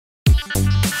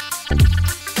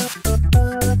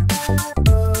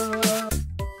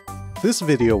This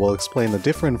video will explain the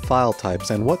different file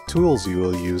types and what tools you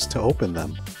will use to open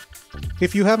them.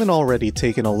 If you haven't already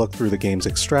taken a look through the game's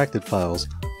extracted files,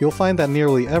 you'll find that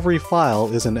nearly every file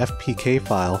is an FPK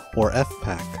file or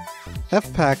FPAK.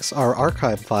 FPAKs are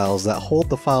archive files that hold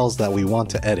the files that we want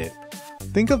to edit.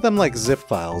 Think of them like zip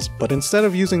files, but instead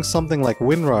of using something like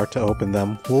WinRAR to open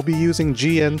them, we'll be using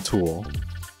GNTool.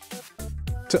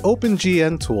 To open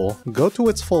GNTool, go to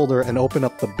its folder and open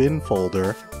up the bin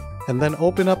folder, and then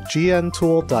open up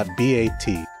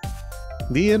gntool.bat.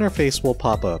 The interface will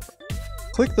pop up.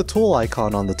 Click the tool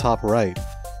icon on the top right.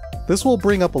 This will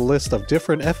bring up a list of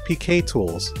different FPK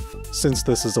tools. Since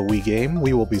this is a Wii game,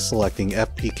 we will be selecting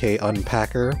FPK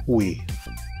Unpacker Wii.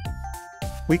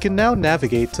 We can now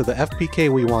navigate to the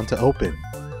FPK we want to open.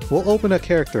 We'll open a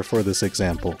character for this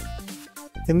example.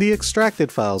 In the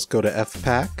extracted files, go to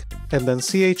FPAK, and then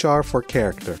CHR for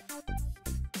character.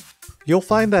 You'll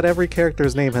find that every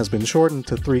character's name has been shortened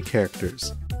to 3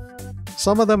 characters.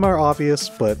 Some of them are obvious,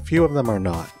 but few of them are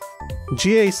not.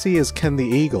 GAC is Ken the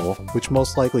Eagle, which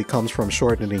most likely comes from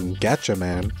shortening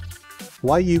Gatchaman.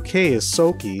 YUK is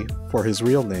Soki, for his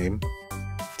real name.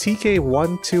 TK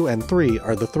 1, 2, and 3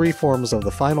 are the 3 forms of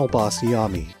the final boss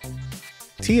Yami.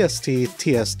 TST,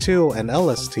 TS2, and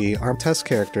LST are test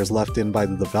characters left in by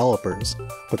the developers,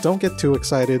 but don't get too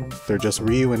excited, they're just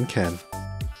Ryu and Ken.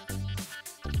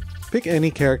 Pick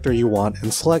any character you want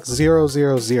and select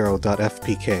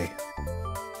 000.fpk.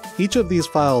 Each of these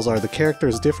files are the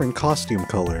character's different costume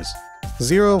colors.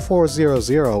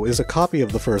 0400 is a copy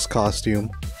of the first costume,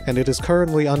 and it is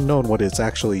currently unknown what it's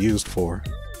actually used for.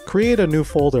 Create a new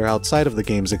folder outside of the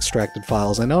game's extracted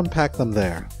files and unpack them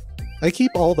there. I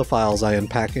keep all the files I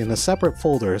unpack in a separate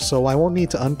folder, so I won't need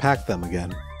to unpack them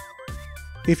again.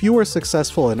 If you were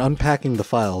successful in unpacking the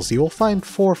files, you will find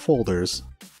 4 folders.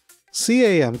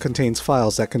 CAM contains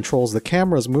files that controls the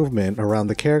camera's movement around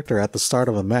the character at the start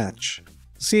of a match.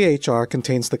 CHR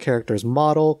contains the character's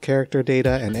model, character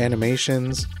data, and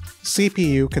animations.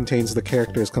 CPU contains the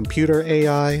character's computer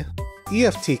AI.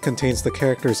 EFT contains the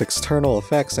character's external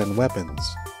effects and weapons.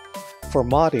 For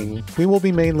modding, we will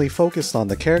be mainly focused on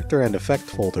the character and effect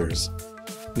folders.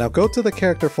 Now go to the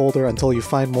character folder until you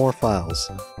find more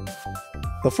files.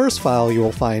 The first file you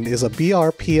will find is a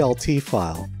BRPLT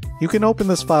file. You can open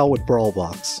this file with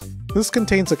Brawlbox. This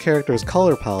contains a character's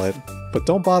color palette, but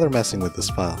don't bother messing with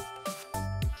this file.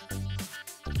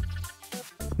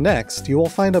 Next, you will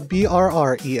find a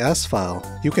BRRES file.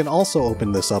 You can also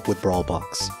open this up with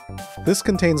Brawlbox. This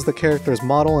contains the character's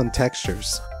model and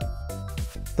textures.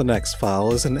 The next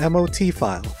file is an MOT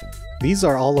file. These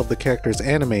are all of the character's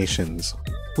animations.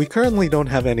 We currently don't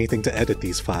have anything to edit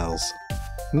these files.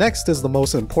 Next is the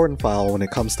most important file when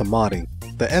it comes to modding.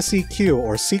 The SEQ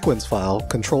or sequence file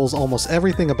controls almost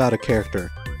everything about a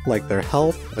character, like their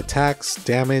health, attacks,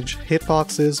 damage,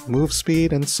 hitboxes, move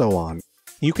speed, and so on.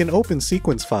 You can open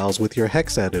sequence files with your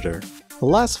hex editor. The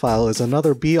last file is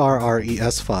another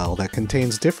BRRES file that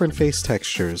contains different face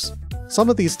textures. Some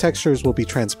of these textures will be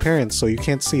transparent so you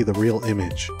can't see the real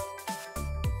image.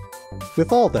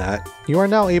 With all that, you are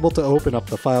now able to open up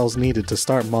the files needed to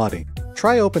start modding.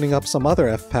 Try opening up some other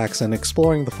FPAKs and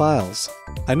exploring the files.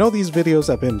 I know these videos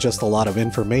have been just a lot of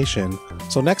information,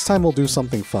 so next time we'll do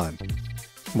something fun.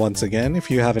 Once again,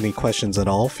 if you have any questions at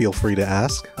all, feel free to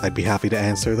ask. I'd be happy to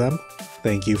answer them.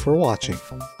 Thank you for watching.